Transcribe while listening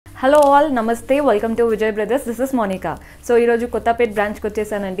Hello all, Namaste, welcome to Vijay Brothers. This is Monica. So ee roju Kottapet branch ki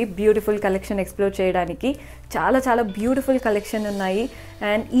vachessanandi beautiful collection explore cheyadaniki చాలా beautiful collection unnayi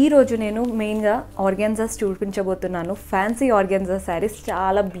and ee roju nenu main ga organzas చూపించబోతున్నాను. Fancy organza sarees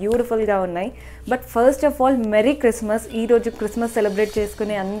చాలా beautiful ga unnayi. But first of all, Merry Christmas. ee roju Christmas celebrate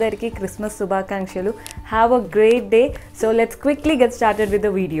cheskune andariki Christmas శుభాకాంక్షలు. Have a great day. So let's quickly get started with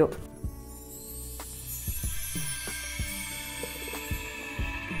the video.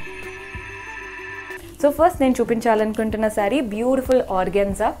 So first నేను చూపించాలనుకుంటున్న sorry beautiful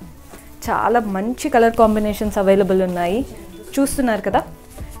organza. చాలా మంచి colour combinations available ఉన్నాయి. చూస్తున్నారు కదా,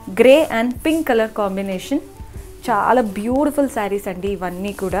 grey and pink colour combination. చాలా beautiful saris అండి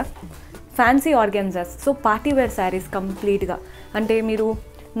ఇవన్నీ కూడా. Fancy organzas. So party wear saris కంప్లీట్గా. అంటే మీరు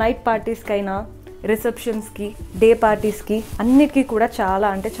నైట్ పార్టీస్కైనా, రిసెప్షన్స్కి, డే పార్టీస్కి అన్నిటికీ కూడా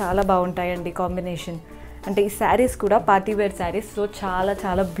చాలా బాగుంటాయండి కాంబినేషన్. అంటే ఈ శారీస్ కూడా పార్టీ వేర్ శారీస్. సో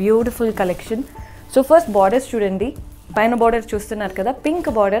చాలా beautiful collection. So first borders చూడండి. పైన బార్డర్ చూస్తున్నారు కదా, పింక్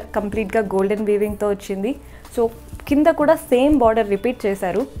బార్డర్ కంప్లీట్గా గోల్డెన్ వీవింగ్తో వచ్చింది. సో కింద కూడా సేమ్ బార్డర్ రిపీట్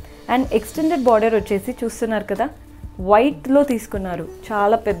చేశారు. అండ్ ఎక్స్టెండెడ్ బార్డర్ వచ్చేసి చూస్తున్నారు కదా, వైట్లో తీసుకున్నారు.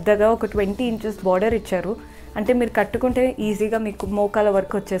 చాలా పెద్దగా ఒక 20 inches బార్డర్ ఇచ్చారు. అంటే మీరు కట్టుకుంటే ఈజీగా మీకు మోకాల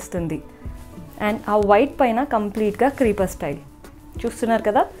వరకు వచ్చేస్తుంది. అండ్ ఆ వైట్ పైన కంప్లీట్గా క్రీపర్ స్టైల్ చూస్తున్నారు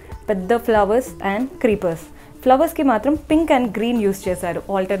కదా, పెద్ద ఫ్లవర్స్ అండ్ క్రీపర్స్. ఫ్లవర్స్కి మాత్రం పింక్ అండ్ గ్రీన్ యూస్ చేశారు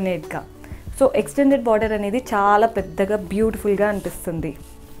ఆల్టర్నేట్గా. సో ఎక్స్టెండెడ్ బార్డర్ అనేది చాలా పెద్దగా బ్యూటిఫుల్గా అనిపిస్తుంది.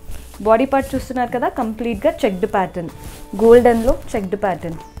 బాడీ పార్ట్ చూస్తున్నారు కదా, కంప్లీట్గా చెక్డ్ ప్యాటర్న్, గోల్డెన్లో చెక్డ్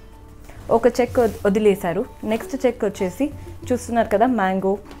ప్యాటర్న్. ఒక చెక్ వదిలేశారు. నెక్స్ట్ చెక్ వచ్చేసి చూస్తున్నారు కదా,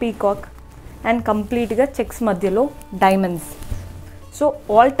 మ్యాంగో, పీకాక్ అండ్ కంప్లీట్గా చెక్స్ మధ్యలో డైమండ్స్. సో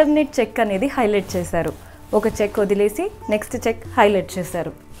ఆల్టర్నేట్ చెక్ అనేది హైలైట్ చేశారు. ఒక చెక్ వదిలేసి నెక్స్ట్ చెక్ హైలైట్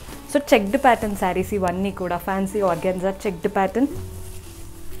చేశారు. సో చెక్డ్ ప్యాటర్న్ శారీస్ ఇవన్నీ కూడా ఫ్యాన్సీ ఆర్గాన్జా చెక్డ్ ప్యాటర్న్.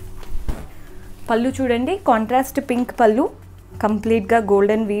 పళ్ళు చూడండి, కాంట్రాస్ట్ పింక్ పళ్ళు, కంప్లీట్గా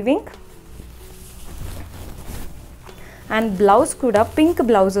గోల్డెన్ వీవింగ్. అండ్ బ్లౌజ్ కూడా పింక్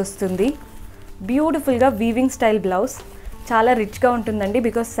బ్లౌజ్ వస్తుంది. బ్యూటిఫుల్గా వీవింగ్ స్టైల్ బ్లౌజ్. చాలా రిచ్గా ఉంటుందండి.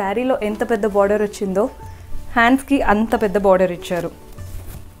 బికాస్ శారీలో ఎంత పెద్ద బార్డర్ వచ్చిందో హ్యాండ్స్కి అంత పెద్ద బార్డర్ ఇచ్చారు.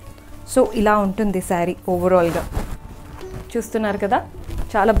 సో ఇలా ఉంటుంది శారీ ఓవరాల్గా. చూస్తున్నారు కదా,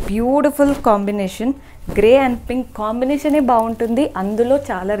 చాలా beautiful combination. Grey and pink కాంబినేషనే బాగుంటుంది. అందులో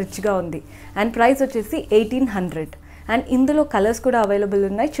చాలా రిచ్గా ఉంది. అండ్ ప్రైస్ వచ్చేసి 1800. అండ్ ఇందులో కలర్స్ కూడా అవైలబుల్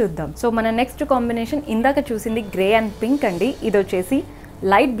ఉన్నాయి, చూద్దాం. సో మన నెక్స్ట్ కాంబినేషన్ ఇందాక చూసింది గ్రే అండ్ పింక్ అండి. ఇది వచ్చేసి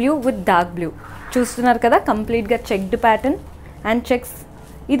light blue with dark blue. చూస్తున్నారు కదా, కంప్లీట్గా చెక్డ్ ప్యాటర్న్ అండ్ చెక్స్.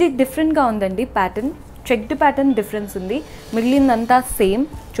 ఇది డిఫరెంట్గా ఉందండి ప్యాటర్న్. చెక్డ్ ప్యాటర్న్ డిఫరెన్స్ ఉంది, మిగిలిందంతా సేమ్.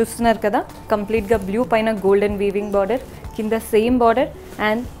 చూస్తున్నారు కదా, కంప్లీట్గా బ్లూ పైన గోల్డెన్ వీవింగ్ బార్డర్, కింద same border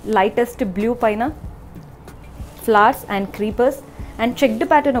and lightest blue పైన flowers and creepers. And checked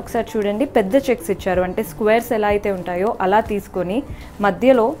pattern ఒకసారి చూడండి, పెద్ద చెక్స్ ఇచ్చారు. అంటే స్క్వేర్స్ ఎలా అయితే ఉంటాయో అలా తీసుకొని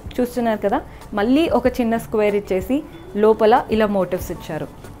మధ్యలో చూస్తున్నారు కదా, మళ్ళీ ఒక చిన్న స్క్వేర్ ఇచ్చేసి లోపల ఇలా మోటివ్స్ ఇచ్చారు.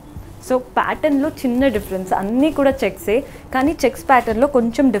 సో ప్యాటర్న్లో చిన్న డిఫరెన్స్. అన్నీ కూడా చెక్సే, కానీ చెక్స్ ప్యాటర్న్లో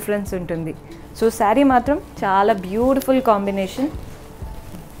కొంచెం డిఫరెన్స్ ఉంటుంది. సో శారీ మాత్రం చాలా బ్యూటిఫుల్ కాంబినేషన్.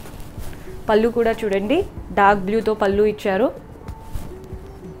 పళ్ళు కూడా చూడండి, డార్క్ బ్లూతో పళ్ళు ఇచ్చారు,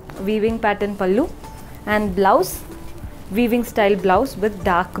 వీవింగ్ ప్యాటర్న్ పళ్ళు. And blouse weaving style blouse with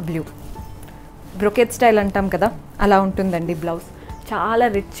dark blue. Brocade style అంటాం కదా, అలా ఉంటుందండి బ్లౌజ్. చాలా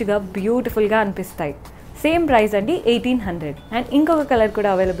రిచ్గా బ్యూటిఫుల్గా అనిపిస్తాయి. సేమ్ ప్రైస్ అండి 1800. అండ్ ఇంకొక కలర్ కూడా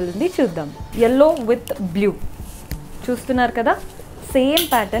అవైలబుల్ ఉంది, చూద్దాం. Yellow with blue. చూస్తున్నారు కదా, సేమ్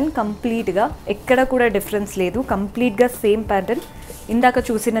ప్యాటర్న్ కంప్లీట్గా, ఎక్కడ కూడా డిఫరెన్స్ లేదు. కంప్లీట్గా సేమ్ ప్యాటర్న్. ఇందాక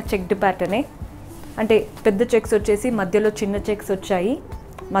చూసిన చెక్డ్ ప్యాటర్నే. అంటే పెద్ద చెక్స్ వచ్చేసి మధ్యలో చిన్న చెక్స్ వచ్చాయి,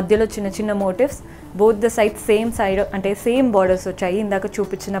 మధ్యలో చిన్న motifs. Both the side same side, అంటే సేమ్ బార్డర్స్ వచ్చాయి ఇందాక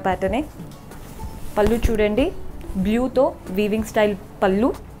చూపించిన ప్యాటర్నే. పళ్ళు చూడండి, బ్లూతో వీవింగ్ స్టైల్ పళ్ళు.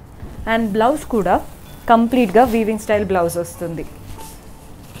 అండ్ బ్లౌజ్ కూడా కంప్లీట్గా వీవింగ్ స్టైల్ బ్లౌజ్ వస్తుంది.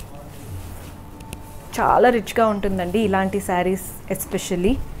 చాలా రిచ్గా ఉంటుందండి ఇలాంటి శారీస్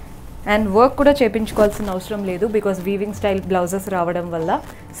ఎస్పెషల్లీ. అండ్ వర్క్ కూడా చేయించుకోవాల్సిన అవసరం లేదు, బికాస్ వీవింగ్ స్టైల్ బ్లౌజెస్ రావడం వల్ల.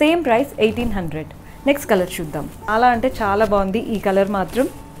 Same price 1800. నెక్స్ట్ కలర్ చూద్దాం. అలా అంటే చాలా బాగుంది ఈ కలర్ మాత్రం.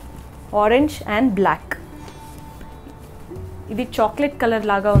 Orange and black. ఇది చాక్లెట్ కలర్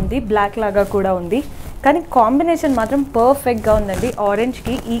లాగా ఉంది, బ్లాక్ లాగా కూడా ఉంది, కానీ కాంబినేషన్ మాత్రం పర్ఫెక్ట్గా ఉందండి.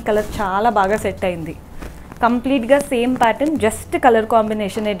 ఆరెంజ్కి ఈ కలర్ చాలా బాగా సెట్ అయింది. కంప్లీట్గా same pattern, just colour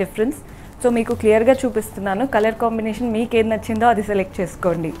కాంబినేషనే difference. So మీకు క్లియర్గా చూపిస్తున్నాను. కలర్ కాంబినేషన్ మీకు ఏది నచ్చిందో అది సెలెక్ట్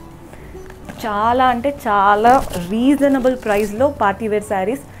చేసుకోండి. చాలా అంటే చాలా రీజనబుల్ ప్రైస్లో పార్టీ వేర్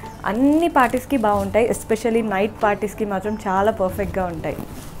శారీస్. అన్ని పార్టీస్కి బాగుంటాయి, ఎస్పెషల్లీ నైట్ పార్టీస్కి మాత్రం చాలా పర్ఫెక్ట్గా ఉంటాయి.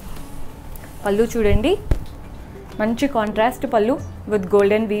 పళ్ళు చూడండి, మంచి కాంట్రాస్ట్ పళ్ళు with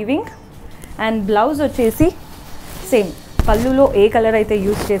golden weaving. And blouse వచ్చేసి సేమ్ పళ్ళులో ఏ కలర్ అయితే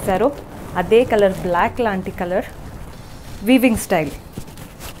యూస్ చేశారో అదే కలర్, బ్లాక్ లాంటి కలర్, వీవింగ్ స్టైల్.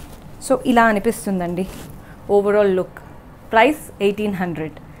 సో ఇలా అనిపిస్తుందండి overall look. Price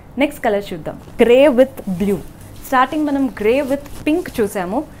 1800. Next colour చూద్దాం. Grey with blue. స్టార్టింగ్ మనం గ్రే విత్ పింక్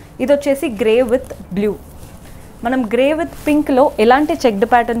చూసాము, ఇది వచ్చేసి గ్రే విత్ బ్లూ. మనం గ్రే విత్ పింక్లో ఎలాంటి చెక్డ్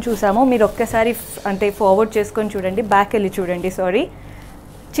ప్యాటర్న్ చూసామో మీరు ఒక్కసారి అంటే ఫార్వర్డ్ చేసుకొని చూడండి, బ్యాక్ వెళ్ళి చూడండి, సారీ.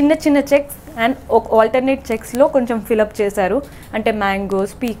 చిన్న చిన్న చెక్స్ అండ్ ఒక ఆల్టర్నేట్ చెక్స్లో కొంచెం ఫిలప్ చేశారు, అంటే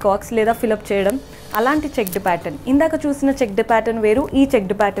మ్యాంగోస్, పీకాక్స్ లేదా ఫిలప్ చేయడం, అలాంటి చెక్డ్ ప్యాటర్న్. ఇందాక చూసిన చెక్డ్ ప్యాటర్న్ వేరు, ఈ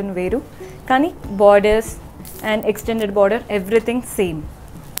చెక్డ్ ప్యాటర్న్ వేరు, కానీ borders and extended border everything same.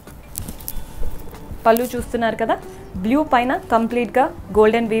 పళ్ళు చూస్తున్నారు కదా, బ్లూ పైన కంప్లీట్గా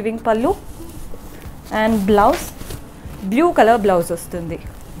గోల్డెన్ వీవింగ్ పళ్ళు. And blouse blue colour blouse వస్తుంది,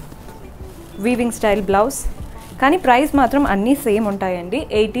 వీవింగ్ స్టైల్ బ్లౌజ్. కానీ ప్రైస్ మాత్రం అన్నీ సేమ్ ఉంటాయండి,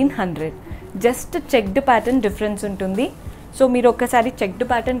 1800. జస్ట్ చెక్డ్ ప్యాటర్న్ డిఫరెన్స్ ఉంటుంది. సో మీరు ఒక్కసారి చెక్డ్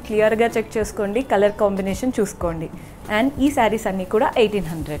ప్యాటర్న్ క్లియర్గా చెక్ చేసుకోండి, కలర్ కాంబినేషన్ చూసుకోండి. అండ్ ఈ శారీస్ అన్నీ కూడా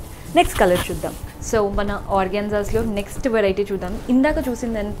 1800. నెక్స్ట్ కలర్ చూద్దాం. సో మన ఆర్గాన్జాస్లో నెక్స్ట్ వెరైటీ చూద్దాం. ఇందాక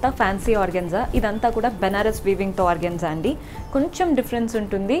చూసిందంతా ఫ్యాన్సీ ఆర్గాన్జా, ఇదంతా కూడా బెనారస్ వీవింగ్తో ఆర్గాన్జా అండి. కొంచెం డిఫరెన్స్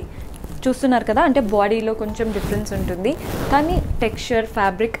ఉంటుంది, చూస్తున్నారు కదా, అంటే బాడీలో కొంచెం డిఫరెన్స్ ఉంటుంది, కానీ టెక్స్చర్,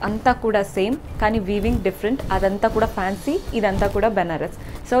 ఫ్యాబ్రిక్ అంతా కూడా సేమ్, కానీ వీవింగ్ డిఫరెంట్. అదంతా కూడా ఫ్యాన్సీ, ఇదంతా కూడా Banaras.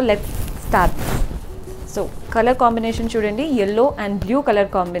 So let's start. So colour combination చూడండి, yellow and blue colour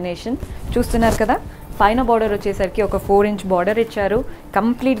combination చూస్తున్నారు కదా. పైన బార్డర్ వచ్చేసరికి ఒక 4 ఇంచ్ బార్డర్ ఇచ్చారు,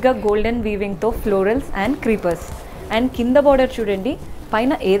 కంప్లీట్గా గోల్డెన్ వీవింగ్తో ఫ్లోరల్స్ అండ్ క్రీపర్స్. అండ్ కింద బార్డర్ చూడండి,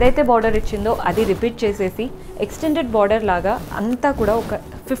 పైన ఏదైతే బార్డర్ ఇచ్చిందో అది రిపీట్ చేసేసి ఎక్స్టెండెడ్ బార్డర్ లాగా అంతా కూడా ఒక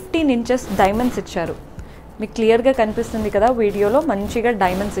 15 ఇంచెస్ డైమండ్స్ ఇచ్చారు. మీకు క్లియర్గా కనిపిస్తుంది కదా వీడియోలో, మంచిగా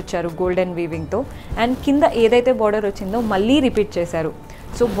డైమండ్స్ ఇచ్చారు గోల్డెన్ వీవింగ్తో. అండ్ కింద ఏదైతే బార్డర్ వచ్చిందో మళ్ళీ రిపీట్ చేశారు.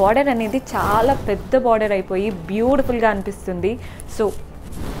 సో బార్డర్ అనేది చాలా పెద్ద బార్డర్ అయిపోయి బ్యూటిఫుల్గా అనిపిస్తుంది. సో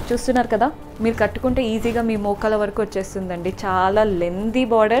చూస్తున్నారు కదా, మీరు కట్టుకుంటే ఈజీగా మీ మోకాల వరకు వచ్చేస్తుందండి. చాలా లెంతీ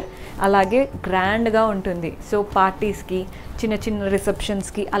బార్డర్, అలాగే గ్రాండ్గా ఉంటుంది. సో పార్టీస్కి, చిన్న చిన్న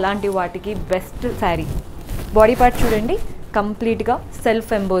రిసెప్షన్స్కి, అలాంటి వాటికి బెస్ట్ శారీ. బాడీ పార్ట్ చూడండి, కంప్లీట్గా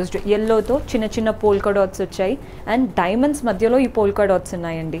సెల్ఫ్ ఎంబోస్డ్ ఎల్లోతో చిన్న చిన్న పోల్కా డాట్స్ వచ్చాయి. అండ్ డైమండ్స్ మధ్యలో ఈ పోల్కా డాట్స్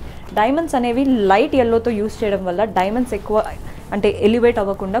ఉన్నాయండి. డైమండ్స్ అనేవి లైట్ ఎల్లోతో యూస్ చేయడం వల్ల డైమండ్స్ ఎక్కువ అంటే ఎలివేట్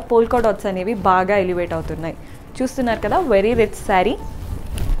అవ్వకుండా పోల్కా డాట్స్ అనేవి బాగా ఎలివేట్ అవుతున్నాయి. చూస్తున్నారు కదా, వెరీ రిచ్ శారీ.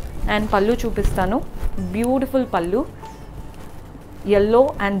 అండ్ పళ్ళు చూపిస్తాను, బ్యూటిఫుల్ పళ్ళు, yellow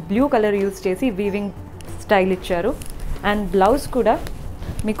and blue colour use చేసి వీవింగ్ స్టైల్ ఇచ్చారు. అండ్ బ్లౌజ్ కూడా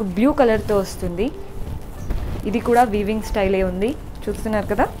మీకు బ్లూ కలర్తో వస్తుంది, ఇది కూడా వీవింగ్ స్టైలే ఉంది. చూస్తున్నారు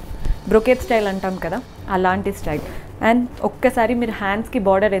కదా, బ్రొకెట్ స్టైల్ అంటాం కదా, అలాంటి స్టైల్. అండ్ ఒక్కసారి మీరు హ్యాండ్స్కి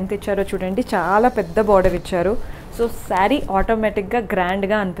బార్డర్ ఎంత ఇచ్చారో చూడండి, చాలా పెద్ద బార్డర్ ఇచ్చారు. సో శారీ ఆటోమేటిక్గా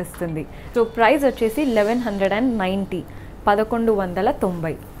గ్రాండ్గా అనిపిస్తుంది. సో ప్రైస్ వచ్చేసి 1190,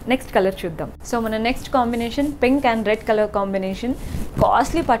 1190. నెక్స్ట్ కలర్ చూద్దాం. సో మన next combination pink and red colour combination.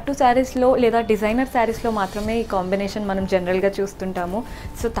 Costly పట్టు శారీస్లో లేదా డిజైనర్ శారీస్లో మాత్రమే ఈ కాంబినేషన్ మనం జనరల్గా చూస్తుంటాము.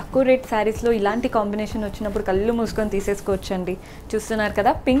 సో తక్కువ రేట్ శారీస్లో ఇలాంటి కాంబినేషన్ వచ్చినప్పుడు కళ్ళు మూసుకొని తీసేసుకోవచ్చండి. చూస్తున్నారు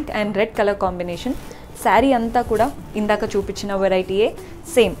కదా, pink and red colour combination. Sari అంతా కూడా ఇందాక చూపించిన వెరైటీయే,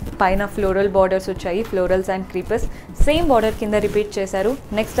 సేమ్ పైన ఫ్లోరల్ బార్డర్స్ వచ్చాయి, florals and creepers. Same border కింద రిపీట్ చేశారు.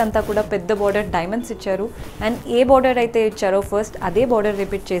 నెక్స్ట్ అంతా కూడా పెద్ద బార్డర్ డైమండ్స్ ఇచ్చారు. అండ్ ఏ బార్డర్ అయితే ఇచ్చారో ఫస్ట్ అదే బార్డర్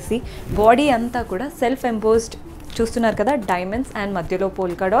రిపీట్ చేసి బాడీ అంతా కూడా సెల్ఫ్ ఎంపోజ్డ్. చూస్తున్నారు కదా, డైమండ్స్ అండ్ మధ్యలో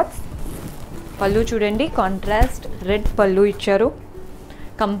పోల్కా డాట్స్. పళ్ళు చూడండి, కాంట్రాస్ట్ రెడ్ పళ్ళు ఇచ్చారు,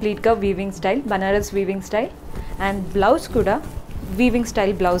 కంప్లీట్గా weaving style, Banaras weaving style. And blouse కూడా వీవింగ్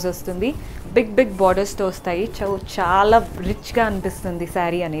స్టైల్ బ్లౌజ్ వస్తుంది, బిగ్ బిగ్ బార్డర్స్తో వస్తాయి. చాలా రిచ్గా అనిపిస్తుంది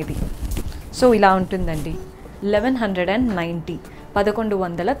శారీ అనేది. సో ఇలా ఉంటుందండి, 1190,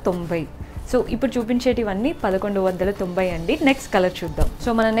 1190. సో ఇప్పుడు చూపించేటివన్నీ 1190 అండి. నెక్స్ట్ కలర్ చూద్దాం. సో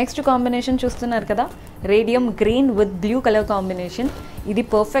మన నెక్స్ట్ కాంబినేషన్ చూస్తున్నారు కదా, radium green with blue colour combination. ఇది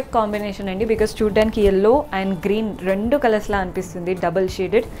పర్ఫెక్ట్ కాంబినేషన్ అండి, బికాస్ చూడడానికి ఎల్లో అండ్ గ్రీన్ రెండు కలర్స్లా అనిపిస్తుంది, డబుల్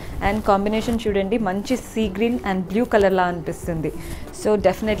షేడెడ్. అండ్ కాంబినేషన్ చూడండి, మంచి సీ గ్రీన్ అండ్ బ్లూ కలర్లా అనిపిస్తుంది. సో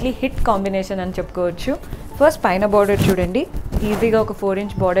డెఫినెట్లీ హిట్ కాంబినేషన్ అని చెప్పుకోవచ్చు. ఫస్ట్ పైన బార్డర్ చూడండి, ఈజీగా ఒక 4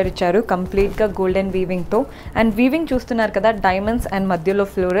 ఇంచ్ బార్డర్ ఇచ్చారు, కంప్లీట్గా గోల్డెన్ వీవింగ్తో. అండ్ వీవింగ్ చూస్తున్నారు కదా, డైమండ్స్ అండ్ మధ్యలో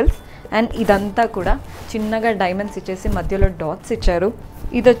ఫ్లోరల్స్. అండ్ ఇదంతా కూడా చిన్నగా డైమండ్స్ ఇచ్చేసి మధ్యలో డాట్స్ ఇచ్చారు.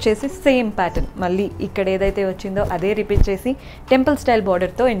 ఇది వచ్చేసి సేమ్ ప్యాటర్న్, మళ్ళీ ఇక్కడ ఏదైతే వచ్చిందో అదే రిపీట్ చేసి టెంపుల్ స్టైల్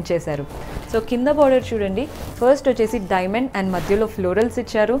బార్డర్తో ఎండ్ చేశారు. సో కింద బార్డర్ చూడండి, ఫస్ట్ వచ్చేసి డైమండ్ అండ్ మధ్యలో ఫ్లోరల్స్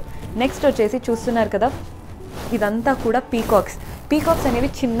ఇచ్చారు. నెక్స్ట్ వచ్చేసి చూస్తున్నారు కదా, ఇదంతా కూడా పీకాక్స్. పీకాక్స్ అనేవి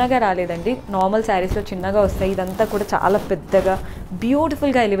చిన్నగా రాలేదండి, నార్మల్ శారీస్లో చిన్నగా వస్తాయి. ఇదంతా కూడా చాలా పెద్దగా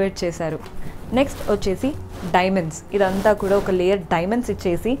బ్యూటిఫుల్గా ఎలివేట్ చేశారు. నెక్స్ట్ వచ్చేసి డైమండ్స్, ఇదంతా కూడా ఒక లేయర్ డైమండ్స్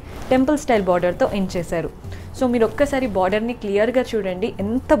ఇచ్చేసి టెంపుల్ స్టైల్ బార్డర్తో ఎండ్ చేశారు. సో మీరు ఒక్కసారి బార్డర్ని క్లియర్గా చూడండి,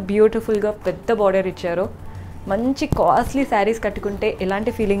 ఎంత బ్యూటిఫుల్గా పెద్ద బార్డర్ ఇచ్చారో. మంచి కాస్ట్లీ శారీస్ కట్టుకుంటే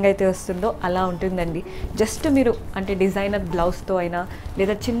ఎలాంటి ఫీలింగ్ అయితే వస్తుందో అలా ఉంటుందండి. జస్ట్ మీరు అంటే డిజైనర్ బ్లౌజ్తో అయినా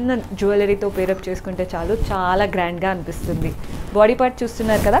లేదా చిన్న జ్యువెలరీతో పేరప్ చేసుకుంటే చాలు, చాలా గ్రాండ్గా అనిపిస్తుంది. బాడీ పార్ట్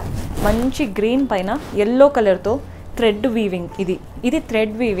చూస్తున్నారు కదా, మంచి గ్రీన్ పైన ఎల్లో కలర్తో థ్రెడ్ వీవింగ్, ఇది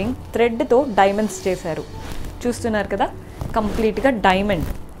థ్రెడ్ వీవింగ్, థ్రెడ్తో డైమండ్స్ చేశారు. చూస్తున్నారు కదా, కంప్లీట్గా డైమండ్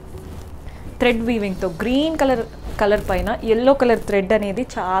థ్రెడ్ వీవింగ్తో గ్రీన్ కలర్ పైన ఎల్లో కలర్ థ్రెడ్ అనేది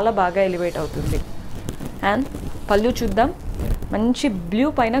చాలా బాగా ఎలివేట్ అవుతుంది. అండ్ పళ్ళు చూద్దాం, మంచి బ్లూ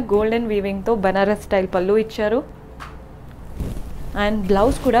పైన గోల్డెన్ వీవింగ్తో బనారస్ స్టైల్ పళ్ళు ఇచ్చారు. అండ్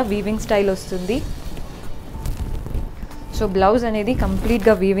బ్లౌజ్ కూడా వీవింగ్ స్టైల్ వస్తుంది. సో బ్లౌజ్ అనేది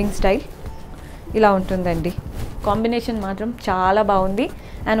కంప్లీట్గా వీవింగ్ స్టైల్ ఇలా ఉంటుందండి. కాంబినేషన్ మాత్రం చాలా బాగుంది.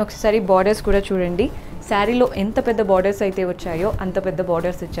 అండ్ ఒకసారి బార్డర్స్ కూడా చూడండి, శారీలో ఎంత పెద్ద బార్డర్స్ అయితే వచ్చాయో అంత పెద్ద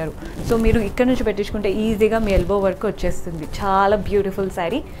బార్డర్స్ ఇచ్చారు. సో మీరు ఇక్కడ నుంచి పెట్టించుకుంటే ఈజీగా మీ ఎల్బో వర్క్ వచ్చేస్తుంది. చాలా బ్యూటిఫుల్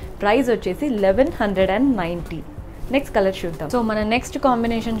శారీ. ప్రైస్ వచ్చేసి 1190. నెక్స్ట్ కలర్ చూద్దాం. సో మన నెక్స్ట్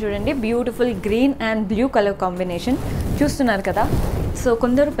కాంబినేషన్ చూడండి, beautiful green and blue colour combination చూస్తున్నారు కదా. సో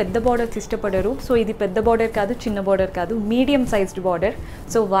కొందరు పెద్ద బార్డర్స్ ఇష్టపడరు. సో ఇది పెద్ద బార్డర్ కాదు, చిన్న బార్డర్ కాదు, మీడియం సైజ్డ్ బార్డర్.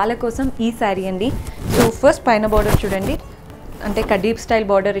 సో వాళ్ళ కోసం ఈ శారీ అండి. సో ఫస్ట్ పైన బార్డర్ చూడండి, అంటే కడీప్ స్టైల్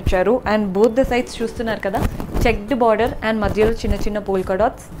బార్డర్ ఇచ్చారు. అండ్ బోత్ ద సైడ్స్ చూస్తున్నారు కదా, చెక్డ్ బార్డర్ అండ్ మధ్యలో చిన్న చిన్న పోల్కా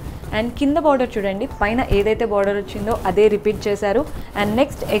డాట్స్. అండ్ కింద బార్డర్ చూడండి, పైన ఏదైతే బార్డర్ వచ్చిందో అదే రిపీట్ చేశారు. అండ్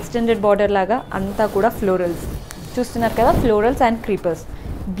నెక్స్ట్ ఎక్స్టెండెడ్ బార్డర్ లాగా అంతా కూడా ఫ్లోరల్స్ చూస్తున్నారు కదా, ఫ్లోరల్స్ అండ్ క్రీపర్స్.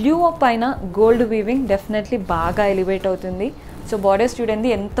 బ్లూ పైన గోల్డ్ వీవింగ్ డెఫినెట్లీ బాగా ఎలివేట్ అవుతుంది. సో బార్డర్స్ చూడండి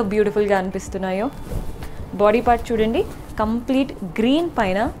ఎంత బ్యూటిఫుల్గా అనిపిస్తున్నాయో. బాడీ పార్ట్ చూడండి, కంప్లీట్ గ్రీన్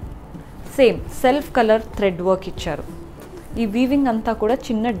పైన same self colour thread work ఇచ్చారు. ఈ వీవింగ్ అంతా కూడా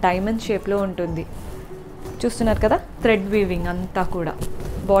చిన్న డైమండ్ షేప్లో ఉంటుంది. చూస్తున్నారు కదా, థ్రెడ్ వీవింగ్ అంతా కూడా,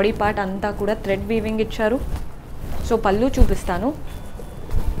 బాడీ పార్ట్ అంతా కూడా థ్రెడ్ వీవింగ్ ఇచ్చారు. సో పళ్ళు చూపిస్తాను.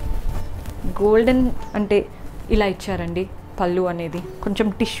 గోల్డెన్ అంటే ఇలా ఇచ్చారండి పళ్ళు అనేది, కొంచెం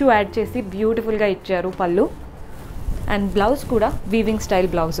టిష్యూ యాడ్ చేసి బ్యూటిఫుల్గా ఇచ్చారు పళ్ళు. అండ్ బ్లౌజ్ కూడా వీవింగ్ స్టైల్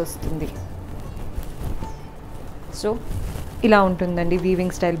బ్లౌజ్ వస్తుంది. సో ఇలా ఉంటుందండి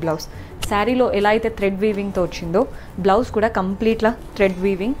వీవింగ్ స్టైల్ బ్లౌజ్. శారీలో ఎలా అయితే థ్రెడ్ వీవింగ్తో వచ్చిందో బ్లౌజ్ కూడా కంప్లీట్గా థ్రెడ్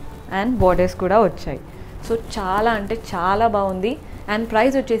వీవింగ్ అండ్ బార్డర్స్ కూడా వచ్చాయి. సో చాలా అంటే చాలా బాగుంది. అండ్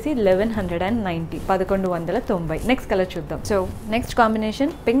ప్రైస్ వచ్చేసి 1190, 1190. నెక్స్ట్ కలర్ చూద్దాం. So next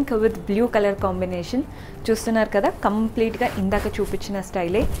combination pink with blue colour combination చూస్తున్నారు కదా, కంప్లీట్గా ఇందాక చూపించిన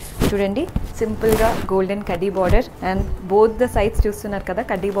స్టైలే. చూడండి, సింపుల్గా గోల్డెన్ కడ్డీ border and both the sides చూస్తున్నారు కదా,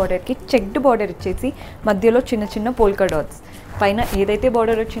 కడ్డీ బార్డర్కి చెక్డ్ బార్డర్ ఇచ్చేసి మధ్యలో చిన్న చిన్న పోల్కా డాట్స్. పైన ఏదైతే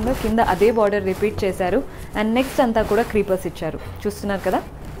బార్డర్ వచ్చిందో కింద అదే బార్డర్ రిపీట్ చేశారు. అండ్ నెక్స్ట్ అంతా కూడా క్రీపర్స్ ఇచ్చారు. చూస్తున్నారు కదా,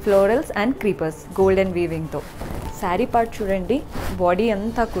 ఫ్లోరల్స్ అండ్ క్రీపర్స్ గోల్డెన్ వీవింగ్తో. శారీ పార్ట్ చూడండి, బాడీ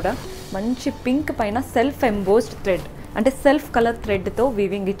అంతా కూడా మంచి పింక్ పైన సెల్ఫ్ ఎంబోస్డ్ థ్రెడ్, అంటే సెల్ఫ్ కలర్ థ్రెడ్తో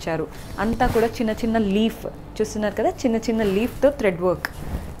వీవింగ్ ఇచ్చారు. అంతా కూడా చిన్న చిన్న లీఫ్ చూస్తున్నారు కదా, చిన్న చిన్న లీఫ్తో థ్రెడ్ వర్క్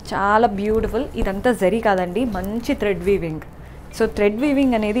చాలా బ్యూటిఫుల్. ఇదంతా జరీ కాదండి, మంచి thread weaving. So thread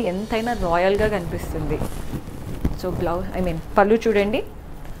weaving అనేది ఎంతైనా రాయల్గా కనిపిస్తుంది. సో బ్లౌజ్ పళ్ళు చూడండి,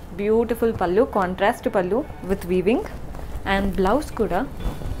 బ్యూటిఫుల్ పళ్ళు, కాంట్రాస్ట్ పళ్ళు విత్ వీవింగ్. అండ్ బ్లౌజ్ కూడా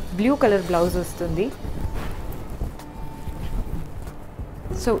బ్లూ కలర్ బ్లౌజ్ వస్తుంది.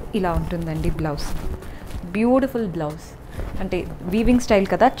 సో ఇలా ఉంటుందండి బ్లౌజ్, బ్యూటిఫుల్ బ్లౌజ్. అంటే వీవింగ్ స్టైల్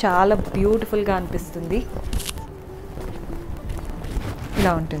కదా, చాలా బ్యూటిఫుల్గా అనిపిస్తుంది.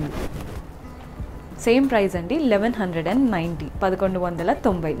 ఇలా ఉంటుంది. సేమ్ ప్రైస్ అండి, 1190,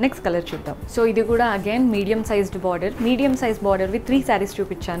 1190. నెక్స్ట్ కలర్ చూద్దాం. సో ఇది కూడా again medium sized border, medium size border with 3 saris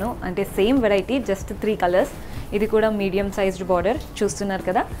చూపించాను. అంటే సేమ్ వెరైటీ, జస్ట్ 3 కలర్స్. ఇది కూడా మీడియం సైజ్డ్ బార్డర్ చూస్తున్నారు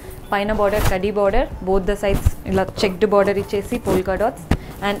కదా, పైన border khadi border, both the sides ఇలా చెక్డ్ బార్డర్ ఇచ్చేసి పోల్కా డాట్స్.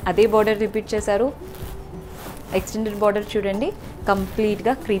 అండ్ అదే బార్డర్ రిపీట్ చేశారు. ఎక్స్టెండెడ్ బార్డర్ చూడండి,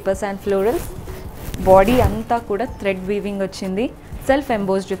 కంప్లీట్గా క్రీపర్స్ అండ్ ఫ్లోరల్స్. బాడీ అంతా కూడా థ్రెడ్ వీవింగ్ వచ్చింది, సెల్ఫ్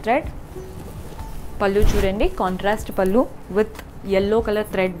ఎంబోస్డ్ థ్రెడ్. పళ్ళు చూడండి, కాంట్రాస్ట్ పళ్ళు with yellow colour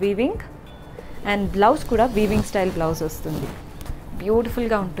thread weaving. And blouse కూడా వీవింగ్ స్టైల్ బ్లౌజ్ వస్తుంది.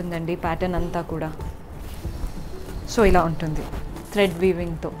 బ్యూటిఫుల్గా ఉంటుందండి ప్యాటర్న్ అంతా కూడా. సో ఇలా ఉంటుంది థ్రెడ్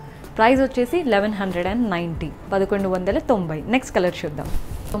వీవింగ్తో. ప్రైస్ వచ్చేసి 1190, 1190. నెక్స్ట్ కలర్ చూద్దాం.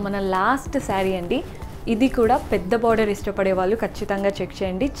 సో మన లాస్ట్ శారీ అండి, ఇది కూడా పెద్ద బార్డర్ ఇష్టపడే వాళ్ళు ఖచ్చితంగా చెక్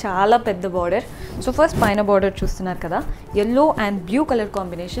చేయండి, చాలా పెద్ద బార్డర్. సో ఫస్ట్ పైన బార్డర్ చూస్తున్నారు కదా, yellow and blue colour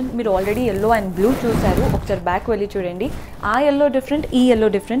combination. మీరు ఆల్రెడీ ఎల్లో అండ్ బ్లూ చూసారు, ఒకసారి బ్యాక్ వెళ్ళి చూడండి. ఆ ఎల్లో డిఫరెంట్, ఈ ఎల్లో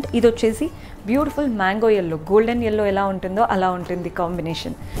డిఫరెంట్. ఇది వచ్చేసి beautiful mango yellow, golden yellow ఎలా ఉంటుందో అలా ఉంటుంది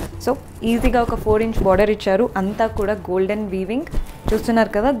కాంబినేషన్. సో ఈజీగా ఒక 4 ఇంచ్ బార్డర్ ఇచ్చారు, అంతా కూడా గోల్డెన్ వీవింగ్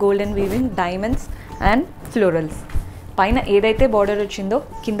చూస్తున్నారు కదా, golden weaving, diamonds and florals. పైన ఏదైతే బార్డర్ వచ్చిందో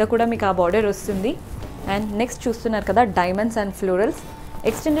కింద కూడా మీకు ఆ బార్డర్ వస్తుంది. అండ్ నెక్స్ట్ చూస్తున్నారు కదా diamonds and florals.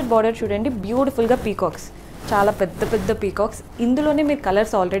 Extended border చూడండి, బ్యూటిఫుల్గా పీకాక్స్, చాలా పెద్ద పెద్ద పీకాక్స్. ఇందులోనే మీరు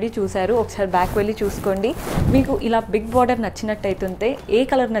కలర్స్ ఆల్రెడీ చూసారు, ఒకసారి బ్యాక్ వెళ్ళి చూసుకోండి. మీకు ఇలా బిగ్ బార్డర్ నచ్చినట్టయితుంటే ఏ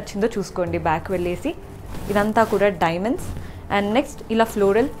కలర్ నచ్చిందో చూసుకోండి బ్యాక్ వెళ్ళేసి. ఇదంతా కూడా డైమండ్స్. అండ్ నెక్స్ట్ ఇలా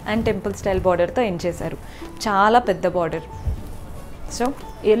ఫ్లోరల్ అండ్ టెంపుల్ స్టైల్ బార్డర్తో ఎండ్ చేశారు, చాలా పెద్ద బార్డర్. సో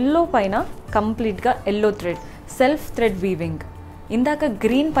ఎల్లో పైన కంప్లీట్గా yellow thread, self thread weaving. ఇందాక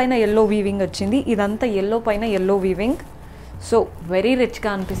గ్రీన్ పైన ఎల్లో వీవింగ్ వచ్చింది, ఇదంతా ఎల్లో పైన ఎల్లో వీవింగ్. సో వెరీ రిచ్గా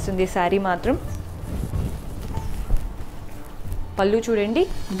అనిపిస్తుంది శారీ మాత్రం. పళ్ళు చూడండి,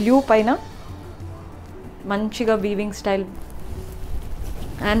 బ్లూ పైన మంచిగా వీవింగ్ స్టైల్.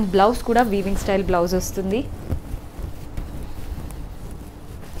 అండ్ బ్లౌజ్ కూడా వీవింగ్ స్టైల్ బ్లౌజ్ వస్తుంది.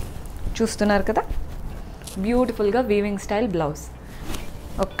 చూస్తున్నారు కదా, బ్యూటిఫుల్గా వీవింగ్ స్టైల్ బ్లౌజ్.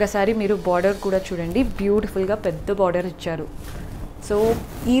 ఒక్కసారి మీరు బార్డర్ కూడా చూడండి, బ్యూటిఫుల్గా పెద్ద బార్డర్ ఇచ్చారు. సో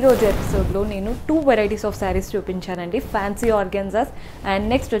ఈరోజు ఎపిసోడ్లో నేను 2 varieties of saris చూపించానండి, fancy organzas and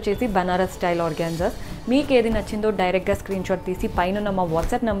next వచ్చేసి బనారస్ స్టైల్ ఆర్గాన్జాస్. మీకు ఏది నచ్చిందో డైరెక్ట్గా స్క్రీన్ షాట్ తీసి పైన మా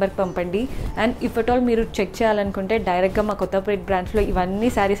వాట్సాప్ నెంబర్కి పంపండి. అండ్ ఇఫ్ అట్ ఆల్ మీరు చెక్ చేయాలనుకుంటే డైరెక్ట్గా మా కొత్తపేట బ్రాంచ్లో ఇవన్నీ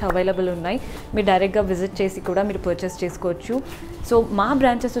శారీస్ అవైలబుల్ ఉన్నాయి, మీరు డైరెక్ట్గా విజిట్ చేసి కూడా మీరు పర్చేస్ చేసుకోవచ్చు. సో మా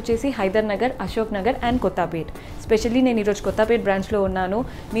బ్రాంచెస్ వచ్చేసి హైదర్నగర్, అశోక్ నగర్ అండ్ కొత్తపేట. స్పెషల్లీ నేను ఈరోజు కొత్తపేట బ్రాంచ్లో ఉన్నాను.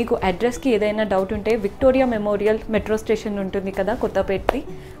 మీకు అడ్రస్కి ఏదైనా డౌట్ ఉంటే విక్టోరియా మెమోరియల్ మెట్రో స్టేషన్ ఉంటుంది కదా కొత్తపేటది,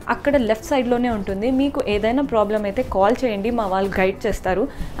 అక్కడ లెఫ్ట్ సైడ్లోనే ఉంటుంది. మీకు ఏదైనా ప్రాబ్లం అయితే కాల్ చేయండి, మా వాళ్ళు గైడ్ చేస్తారు.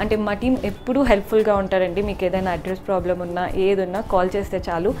 అంటే మా టీం ఎప్పుడూ హెల్ప్ఫుల్గా ఉంటారండి. మీకు ఏదైనా అడ్రస్ ప్రాబ్లం ఉన్నా ఏదున్నా కాల్ చేస్తే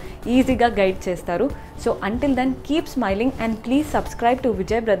చాలు, ఈజీగా గైడ్ చేస్తారు. So until then keep smiling and please subscribe to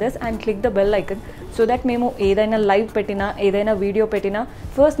Vijay brothers and click the bell icon so that మేము ఏదైనా లైవ్ పెట్టినా ఏదైనా వీడియో పెట్టినా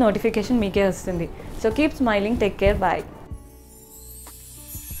ఫస్ట్ నోటిఫికేషన్ మీకే వస్తుంది. So keep smiling, take care, bye.